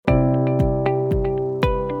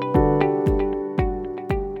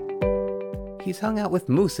He's hung out with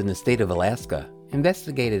moose in the state of Alaska,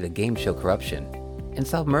 investigated a game show corruption, and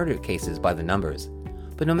solved murder cases by the numbers.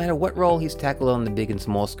 But no matter what role he's tackled on the big and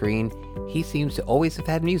small screen, he seems to always have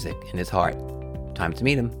had music in his heart. Time to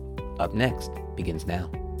meet him. Up Next begins now.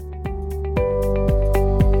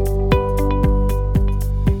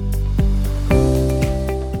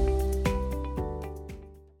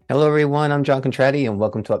 Hello everyone, I'm John Contratti and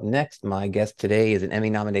welcome to Up Next. My guest today is an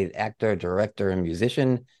Emmy-nominated actor, director, and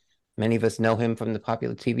musician. Many of us know him from the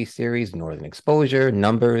popular TV series Northern Exposure,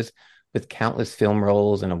 Numbers, with countless film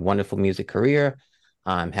roles and a wonderful music career.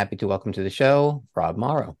 I'm happy to welcome to the show, Rob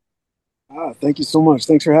Morrow. Thank you so much.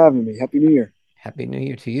 Thanks for having me. Happy New Year. Happy New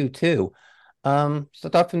Year to you too.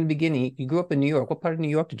 Start from the beginning. You grew up in New York. What part of New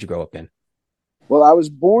York did you grow up in? Well, I was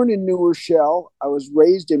born in New Rochelle. I was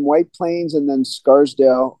raised in White Plains and then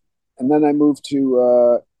Scarsdale. And then I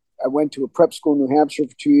went to a prep school in New Hampshire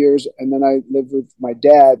for 2 years. And then I lived with my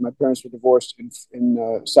dad. My parents were divorced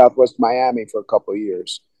in Southwest Miami for a couple of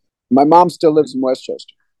years. My mom still lives in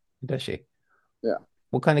Westchester. Does she? Yeah.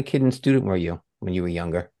 What kind of kid and student were you when you were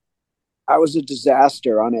younger? I was a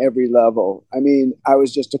disaster on every level. I mean, I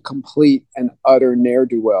was just a complete and utter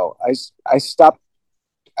ne'er-do-well. I stopped.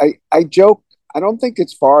 I joke. I don't think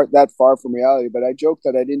it's that far from reality, but I joke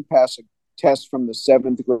that I didn't pass a test from the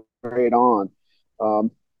seventh grade on.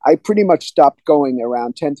 I pretty much stopped going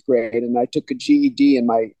around 10th grade, and I took a GED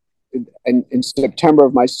in September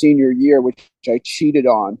of my senior year, which I cheated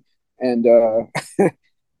on, and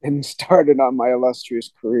and started on my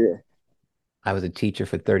illustrious career. I was a teacher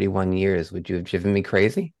for 31 years. Would you have driven me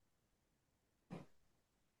crazy?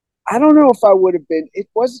 I don't know if I would have been.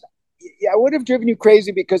 Yeah, I would have driven you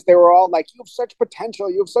crazy because they were all like, "You have such potential.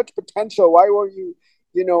 You have such potential. Why weren't you?"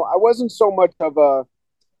 I wasn't so much of a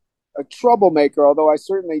troublemaker, although I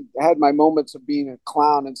certainly had my moments of being a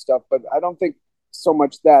clown and stuff. But I don't think so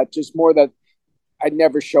much that, just more that I'd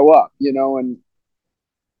never show up, and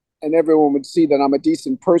everyone would see that I'm a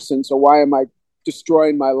decent person. So why am I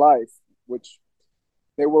destroying my life? Which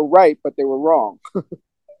they were right, but they were wrong.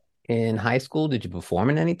 In high school, did you perform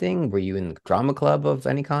in anything? Were you in the drama club of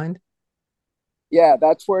any kind? Yeah,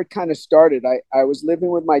 that's where it kind of started. I was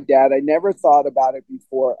living with my dad. I never thought about it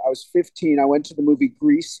before. I was 15. I went to the movie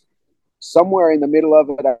Grease. Somewhere in the middle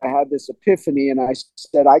of it, I had this epiphany, and I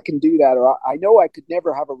said, I can do that. Or I know I could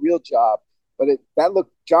never have a real job, but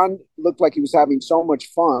John looked like he was having so much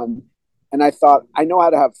fun. And I thought, I know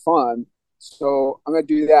how to have fun. So I'm going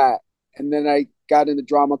to do that. And then I got in the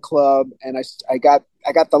drama club, and I got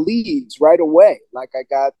the leads right away. Like I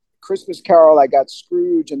got Christmas Carol, I got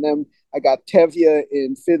Scrooge, and then I got Tevye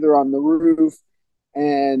in Fiddler on the Roof.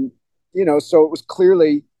 And, so it was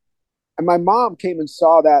clearly, and my mom came and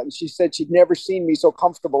saw that, and she said she'd never seen me so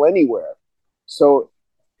comfortable anywhere. So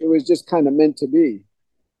it was just kind of meant to be.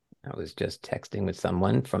 I was just texting with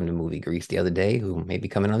someone from the movie Grease the other day who may be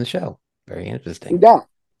coming on the show. Very interesting. Yeah.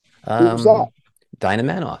 Who's that? Dinah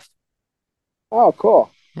Manoff. Oh,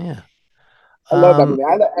 cool. Yeah. I love that movie.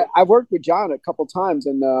 I've worked with John a couple times,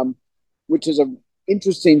 and which is an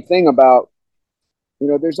interesting thing about,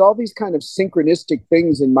 there's all these kind of synchronistic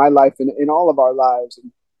things in my life and in all of our lives,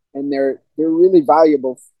 and they're really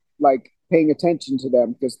valuable, like paying attention to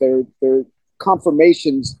them, because they're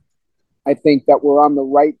confirmations, I think, that we're on the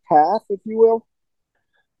right path, if you will.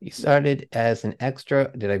 You started as an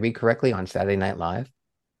extra, did I read correctly, on Saturday Night Live?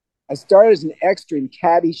 I started as an extra in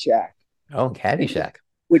Caddyshack. Oh, Caddyshack.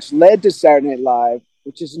 Which led to Saturday Night Live,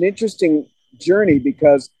 which is an interesting journey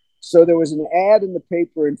because there was an ad in the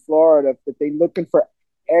paper in Florida that they looking for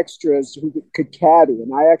extras who could caddy,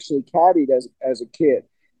 and I actually caddied as a kid.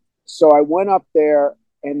 So I went up there,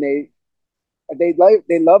 and they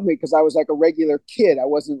loved me because I was like a regular kid. I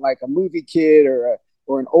wasn't like a movie kid or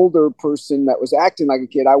an older person that was acting like a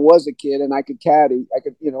kid. I was a kid, and I could caddy. I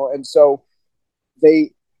could, and so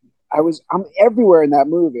I'm everywhere in that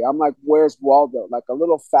movie. I'm like, where's Waldo? Like a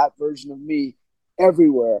little fat version of me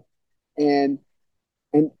everywhere. And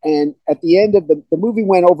at the end of the movie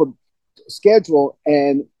went over schedule.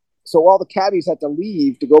 And so all the caddies had to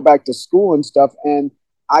leave to go back to school and stuff. And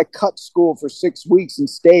I cut school for 6 weeks and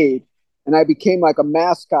stayed. And I became like a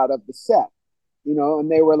mascot of the set, and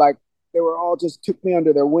they were all just took me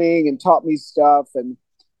under their wing and taught me stuff. And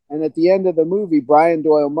at the end of the movie, Brian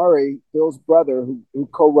Doyle Murray, Bill's brother, who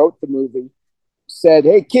co-wrote the movie, said,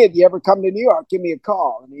 "Hey, kid, you ever come to New York? Give me a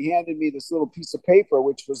call." And he handed me this little piece of paper,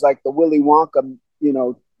 which was like the Willy Wonka,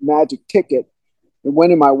 magic ticket. It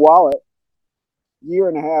went in my wallet. Year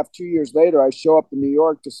and a half, 2 years later, I show up in New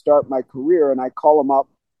York to start my career, and I call him up,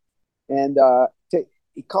 and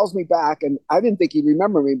he calls me back, and I didn't think he'd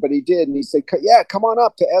remember me, but he did. And he said, "Yeah, come on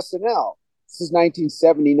up to SNL." This is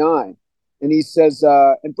 1979. And he says,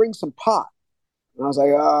 and bring some pot. And I was like,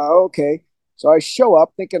 okay. So I show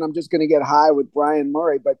up thinking I'm just going to get high with Brian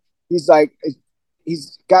Murray, but he's like,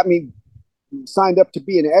 he's got me signed up to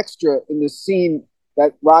be an extra in the scene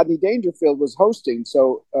that Rodney Dangerfield was hosting.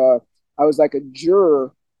 So I was like a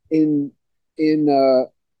juror in in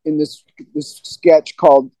this sketch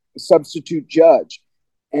called Substitute Judge,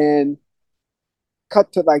 and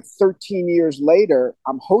cut to like 13 years later,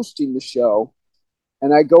 I'm hosting the show,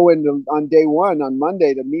 and I go in on day one on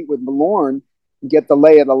Monday to meet with Malorn and get the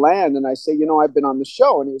lay of the land. And I say, I've been on the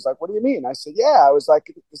show. And he was like, what do you mean? I said, yeah, I was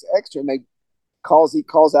like this extra. And he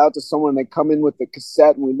calls out to someone. And they come in with the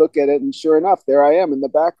cassette and we look at it. And sure enough, there I am in the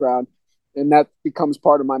background. And that becomes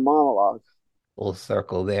part of my monologue. Full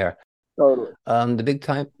circle there. Totally. The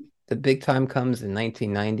big time comes in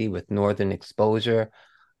 1990 with Northern Exposure.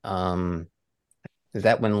 Um, is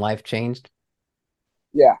that when life changed?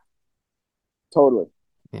 Yeah, totally.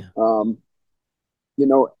 Yeah. Um, you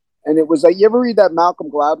know, and it was like, you ever read that Malcolm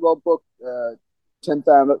Gladwell book,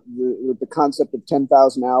 10,000, with the concept of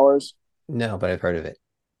 10,000 hours? No, but I've heard of it.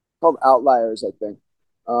 Called Outliers, I think.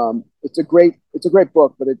 It's a great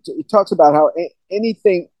book, but it talks about how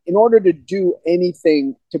anything, in order to do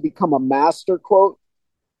anything to become a master, quote,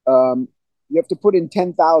 um, you have to put in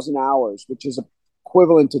 10,000 hours, which is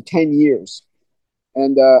equivalent to 10 years.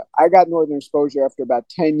 And I got Northern Exposure after about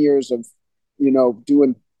 10 years of,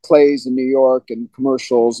 doing plays in New York and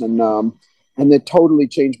commercials, and it totally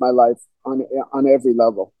changed my life on every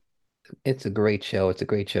level. It's a great show. It's a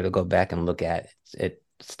great show to go back and look at. It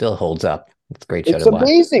still holds up. It's a great show It's to watch.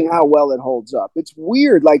 amazing how well it holds up. It's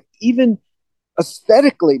weird, like even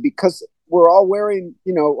aesthetically, because we're all wearing,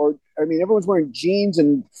 or I mean, everyone's wearing jeans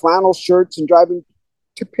and flannel shirts and driving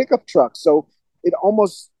to pickup trucks. So it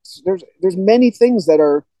almost there's many things that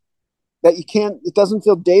you can't. It doesn't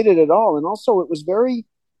feel dated at all. And also, it was very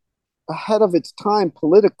ahead of its time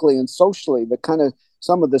politically and socially. The kind of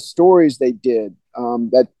some of the stories they did,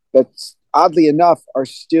 that's oddly enough are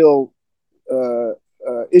still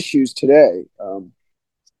issues today.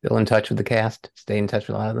 Still in touch with the cast. Stay in touch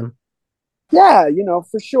with a lot of them. Yeah,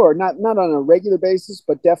 for sure. Not on a regular basis,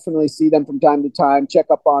 but definitely see them from time to time. Check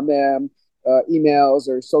up on them, emails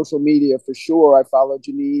or social media for sure. I follow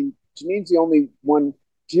Janine. Janine's the only one.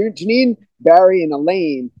 Janine, Barry, and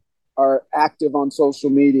Elaine are active on social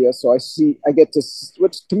media, so I get to,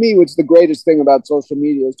 which to me, which the greatest thing about social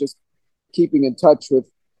media is just keeping in touch with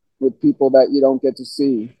people that you don't get to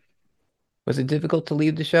see. Was it difficult to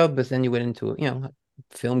leave the show? But then you went into,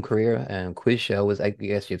 film career, and quiz show was, I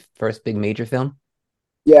guess, your first big major film.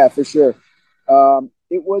 Yeah, for sure.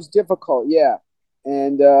 It was difficult, yeah,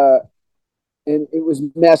 and it was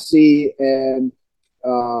messy, and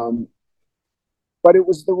um, but it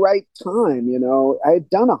was the right time. I had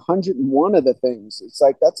done 101 of the things. It's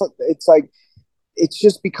like it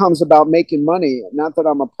just becomes about making money. Not that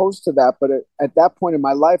I'm opposed to that, but at that point in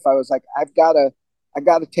my life, I was like, I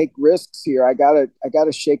gotta take risks here. I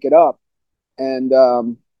gotta shake it up, and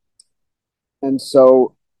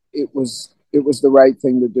so it was the right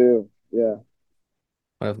thing to do. Yeah.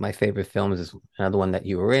 One of my favorite films is another one that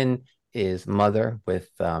you were in is Mother with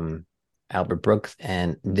Albert Brooks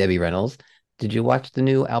and Debbie Reynolds. Did you watch the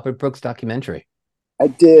new Albert Brooks documentary? I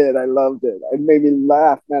did. I loved it. It made me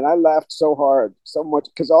laugh, man. I laughed so hard, so much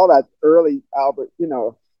because all that early Albert,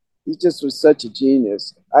 he just was such a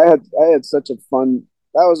genius. I had such a fun.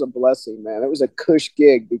 That was a blessing, man. It was a cush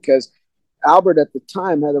gig because Albert at the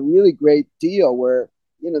time had a really great deal where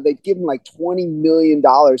they'd give him like $20 million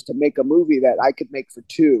to make a movie that I could make for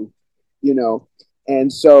two, you know,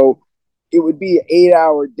 and so it would be an 8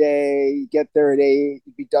 hour day. You get there at 8,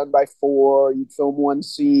 you'd be done by 4. You'd film one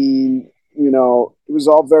scene. It was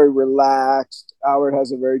all very relaxed. Albert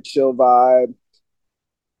has a very chill vibe.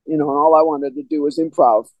 And all I wanted to do was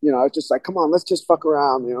improv. I was just like, come on, let's just fuck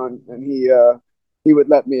around, and he would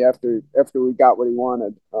let me after we got what he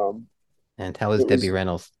wanted. And how was It Debbie was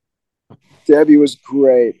Reynolds? Debbie was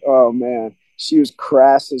great. Oh man, she was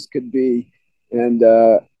crass as could be, and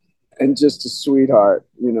just a sweetheart.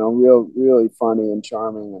 Really funny and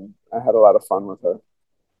charming, and I had a lot of fun with her.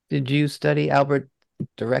 Did you study Albert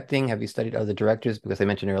directing? Have you studied other directors? Because I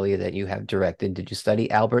mentioned earlier that you have directed. Did you study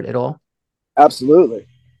Albert at all? Absolutely.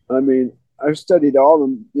 I mean, I've studied all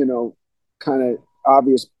them. Kind of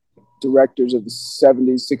obvious directors of the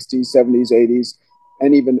 '70s, '60s, '70s, '80s,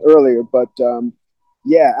 and even earlier. But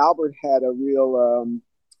yeah, Albert had a real.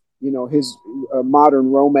 His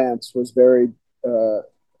modern romance was very.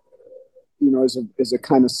 Is a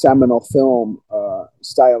kind of seminal film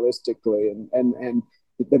stylistically, and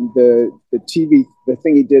the TV the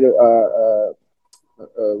thing he did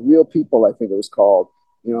Real People, I think it was called.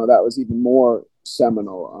 that was even more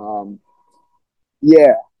seminal.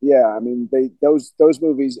 Yeah, yeah. I mean, those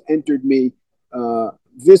movies entered me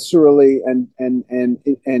viscerally and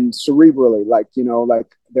cerebrally. Like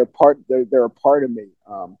like they're a part of me.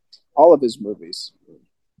 All of his movies.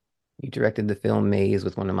 You directed the film Maze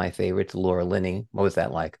with one of my favorites, Laura Linney. What was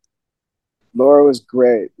that like? Laura was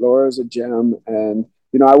great. Laura's a gem, and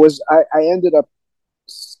I ended up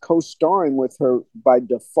co-starring with her by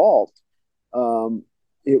default. Um,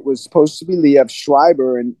 it was supposed to be Liev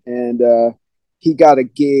Schreiber, and he got a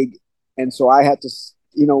gig, and so I had to,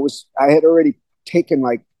 was I had already taken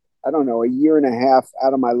like I don't know a year and a half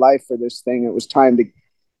out of my life for this thing. It was time to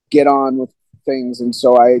get on with things, and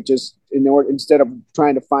so I just instead of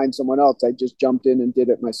trying to find someone else, I just jumped in and did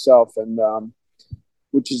it myself, and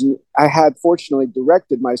which is I had fortunately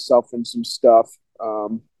directed myself in some stuff,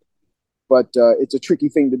 but it's a tricky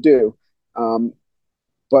thing to do. Um,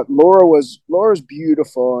 but Laura's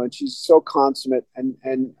beautiful and she's so consummate,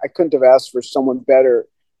 and I couldn't have asked for someone better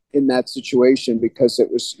in that situation because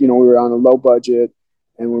it was we were on a low budget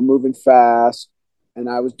and we're moving fast, and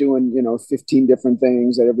I was doing 15 different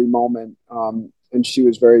things at every moment, and she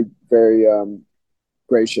was very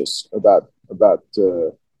gracious about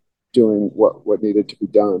doing what needed to be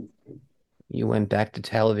done. You went back to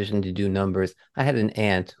television to do numbers. I had an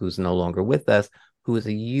aunt who's no longer with us who was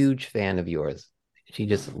a huge fan of yours. She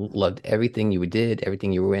just loved everything you did,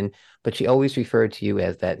 everything you were in, but she always referred to you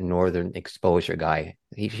as that Northern Exposure guy.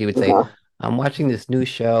 She would say, Uh-huh. I'm watching this new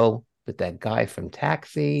show with that guy from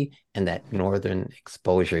Taxi and that Northern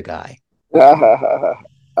Exposure guy.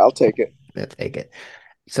 I'll take it. Let's take it.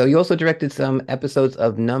 So you also directed some episodes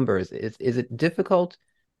of Numbers. Is it difficult?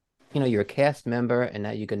 You're a cast member and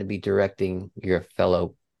now you're going to be directing your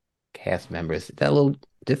fellow cast members. Is that a little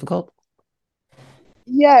difficult?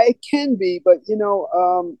 Yeah, it can be, but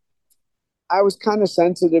I was kind of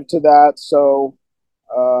sensitive to that, so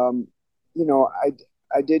um,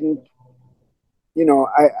 I didn't, you know,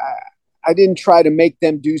 I didn't try to make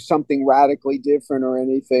them do something radically different or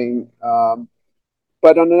anything.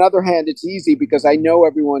 But on the other hand, it's easy because I know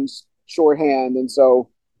everyone's shorthand, and so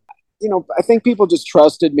I think people just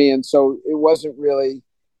trusted me, and so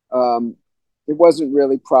um, it wasn't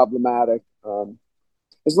really problematic.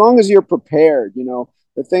 As long as you're prepared,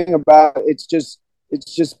 the thing about it's just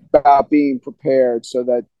about being prepared so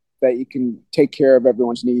that you can take care of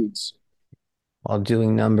everyone's needs. While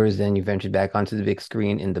doing Numbers, then you ventured back onto the big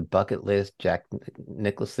screen in The Bucket List, Jack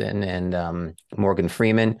Nicholson and Morgan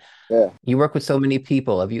Freeman. Yeah, You work with so many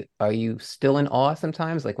people. Are you still in awe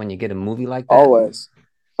sometimes, like when you get a movie like that? always.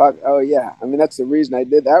 Oh yeah, I mean that's the reason I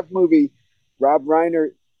did that movie. Rob Reiner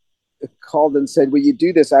called and said, "Will you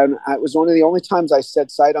do this?" It was one of the only times I said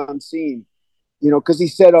sight unseen. Because he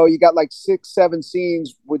said, "Oh, you got like 6, 7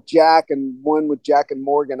 scenes with Jack and one with Jack and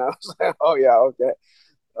Morgan." I was like, "Oh yeah, okay."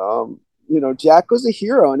 Jack was a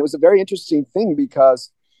hero, and it was a very interesting thing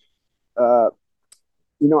because, uh,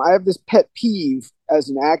 I have this pet peeve as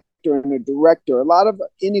an actor and a director. A lot of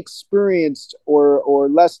inexperienced or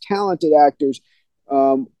less talented actors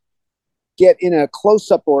um, get in a close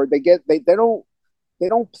up, or they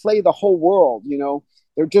don't play the whole world.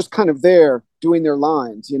 They're just kind of there doing their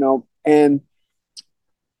lines. And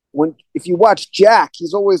when if you watch Jack,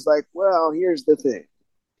 he's always like, "Well, here's the thing,"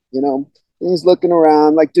 you know. And he's looking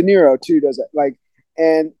around like De Niro too does it.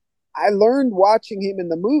 And I learned watching him in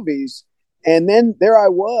the movies, and then there I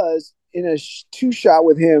was in a two shot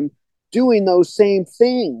with him doing those same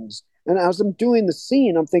things. And as I'm doing the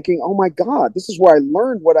scene, I'm thinking, "Oh my God, this is where I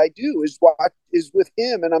learned what I do is with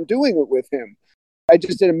him, and I'm doing it with him." I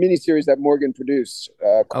just did a mini series that Morgan produced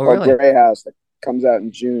Oh, called really? Gray House that comes out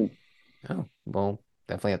in June. Oh, well,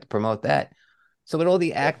 definitely have to promote that. So with all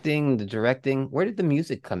the acting, the directing, where did the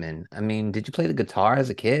music come in? I mean, did you play the guitar as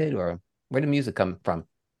a kid, or where did music come from?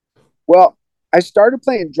 Well, I started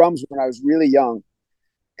playing drums when I was really young,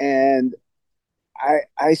 and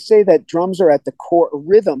I say that drums are at the core.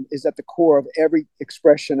 Rhythm is at the core of every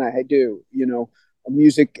expression I do.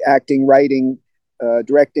 Music, acting, writing,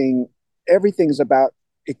 directing. Everything's about.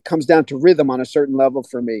 It comes down to rhythm on a certain level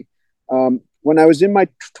for me. When I was in my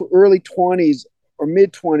early 20s or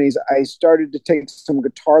mid 20s, I started to take some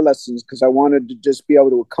guitar lessons because I wanted to just be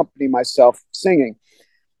able to accompany myself singing.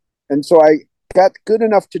 And so I got good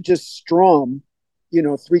enough to just strum,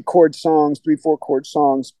 3 chord songs, 3, 4 chord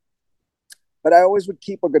songs. But I always would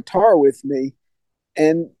keep a guitar with me.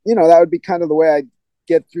 And, that would be kind of the way I'd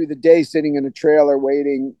get through the day sitting in a trailer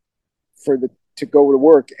waiting to go to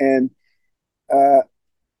work. And uh,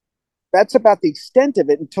 that's about the extent of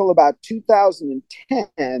it until about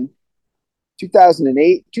 2010,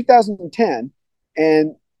 2008, 2010.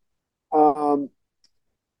 And um,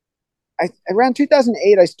 around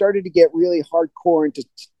 2008, I started to get really hardcore into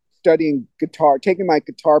studying guitar, taking my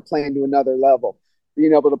guitar playing to another level,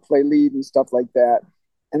 being able to play lead and stuff like that.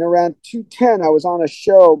 And around 2010, I was on a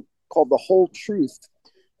show called The Whole Truth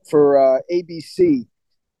for ABC,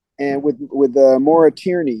 and with Maura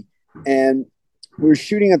Tierney, and we were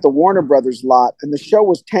shooting at the Warner Brothers lot, and the show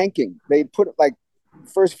was tanking. They put it like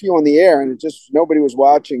first few on the air, and it just nobody was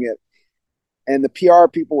watching it, and the PR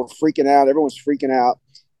people were freaking out. Everyone was freaking out,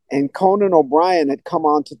 and Conan O'Brien had come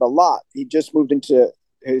onto the lot. He just moved into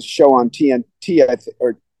his show on TNT,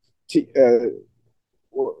 or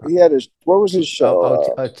he had his, what was his show?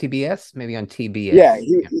 TBS, maybe on Yeah,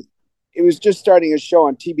 TBS. he was just starting a show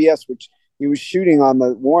on TBS, which he was shooting on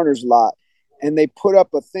the Warner's lot. And they put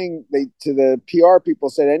up a thing, to the PR people,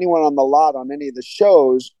 said anyone on the lot on any of the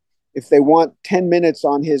shows, if they want 10 minutes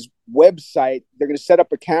on his website, they're going to set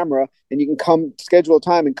up a camera and you can come schedule a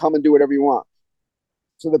time and come and do whatever you want.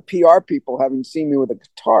 So the PR people, having seen me with a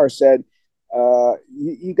guitar, said,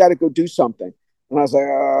 you got to go do something. And I was like,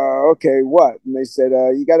 okay, what? And they said,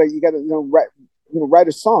 you got to write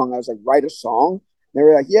a song. I was like, write a song? And they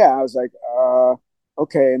were like, yeah. I was like,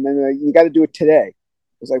 okay. And then you got to do it today.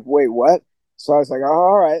 I was like, wait, what? So I was like,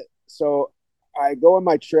 all right. So I go in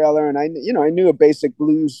my trailer, and I knew a basic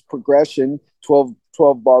blues progression, 12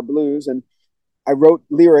 bar blues. And I wrote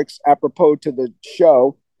lyrics apropos to the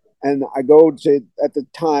show. And I go to, at the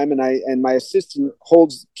time, and my assistant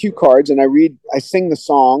holds cue cards, and I sing the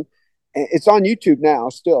song. It's on YouTube now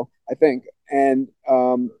still, I think. And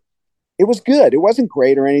it was good. It wasn't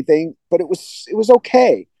great or anything, but it was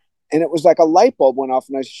okay. And it was like a light bulb went off,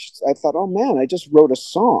 and I thought, oh man, I just wrote a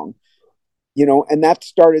song, and that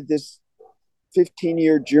started this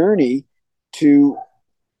 15-year journey to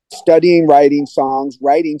studying, writing songs.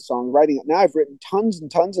 Now I've written tons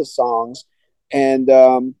and tons of songs, and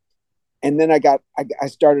then I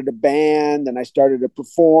started a band, and I started to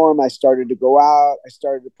perform. I started to go out. I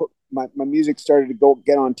started to put my music started to go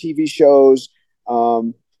get on TV shows,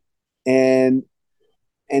 and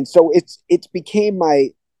so it's became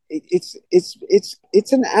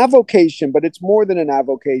it's an avocation, but it's more than an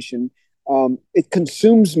avocation. It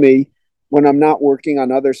consumes me when I'm not working on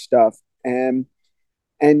other stuff, and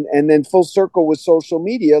then full circle with social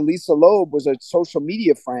media. Lisa Loeb was a social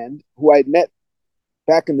media friend who I'd met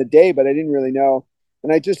back in the day, but I didn't really know.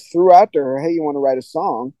 And I just threw out to her, hey, you want to write a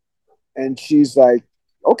song? And she's like,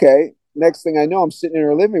 okay. Next thing I know, I'm sitting in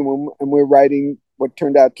her living room, and we're writing what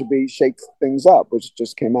turned out to be Shake Things Up, which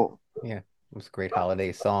just came out. Yeah, it was a great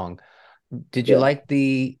holiday song. Did you Yeah. like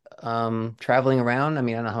the traveling around? I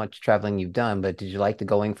mean, I don't know how much traveling you've done, but did you like the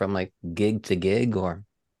going from like gig to gig, or?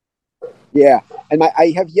 Yeah. And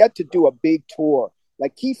I have yet to do a big tour.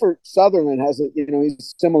 Like Kiefer Sutherland has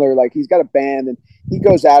he's similar. Like he's got a band, and he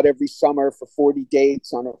goes out every summer for 40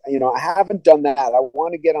 dates I haven't done that. I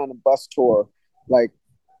want to get on a bus tour like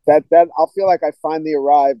that. I'll feel like I finally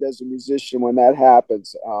arrived as a musician when that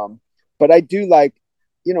happens. But I do like,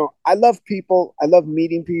 I love people. I love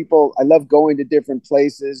meeting people. I love going to different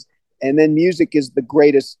places. And then music is the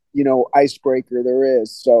greatest, icebreaker there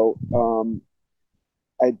is. So,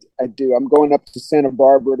 I do. I'm going up to Santa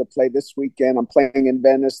Barbara to play this weekend. I'm playing in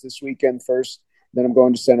Venice this weekend first. Then I'm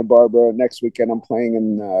going to Santa Barbara next weekend. I'm playing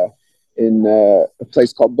in a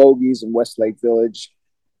place called Bogies in Westlake Village.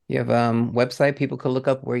 You have website people could look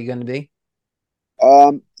up where you're going to be?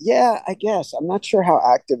 Yeah, I guess I'm not sure how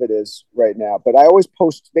active it is right now, but I always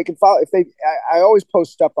post. They can follow if they. I always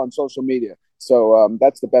post stuff on social media, so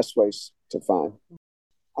that's the best ways to find.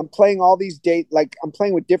 I'm playing all these like I'm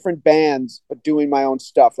playing with different bands, but doing my own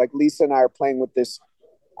stuff. Like Lisa and I are playing with this.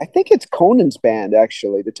 I think it's Conan's band,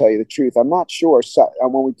 actually, to tell you the truth. I'm not sure. So,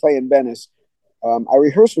 when we play in Venice, I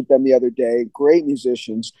rehearsed with them the other day. Great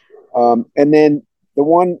musicians, and then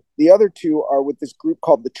the other two are with this group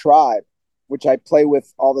called The Tribe, which I play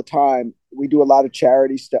with all the time. We do a lot of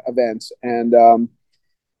charity events, and they're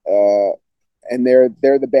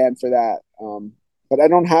the band for that. But I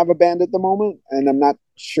don't have a band at the moment, and I'm not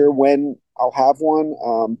sure when I'll have one.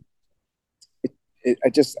 I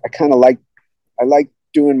kind of like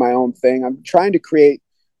doing my own thing. I'm trying to create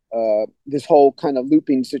this whole kind of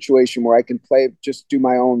looping situation where I can just do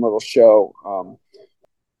my own little show.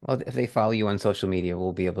 Well, if they follow you on social media,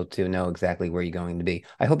 we'll be able to know exactly where you're going to be.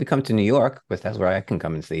 I hope you come to New York, because that's where I can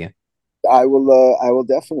come and see you. I will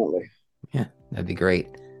definitely. Yeah, that'd be great.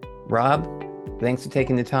 Rob, thanks for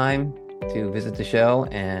taking the time to visit the show,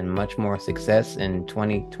 and much more success in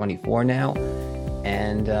 2024 now.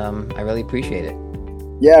 And I really appreciate it.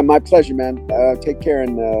 Yeah, my pleasure, man. Take care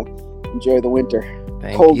and enjoy the winter.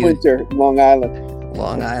 Thank Cold you. winter, Long Island.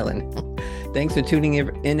 Long Island. Thanks for tuning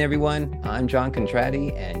in, everyone. I'm John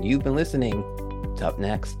Contratti, and you've been listening to Up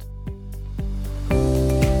Next.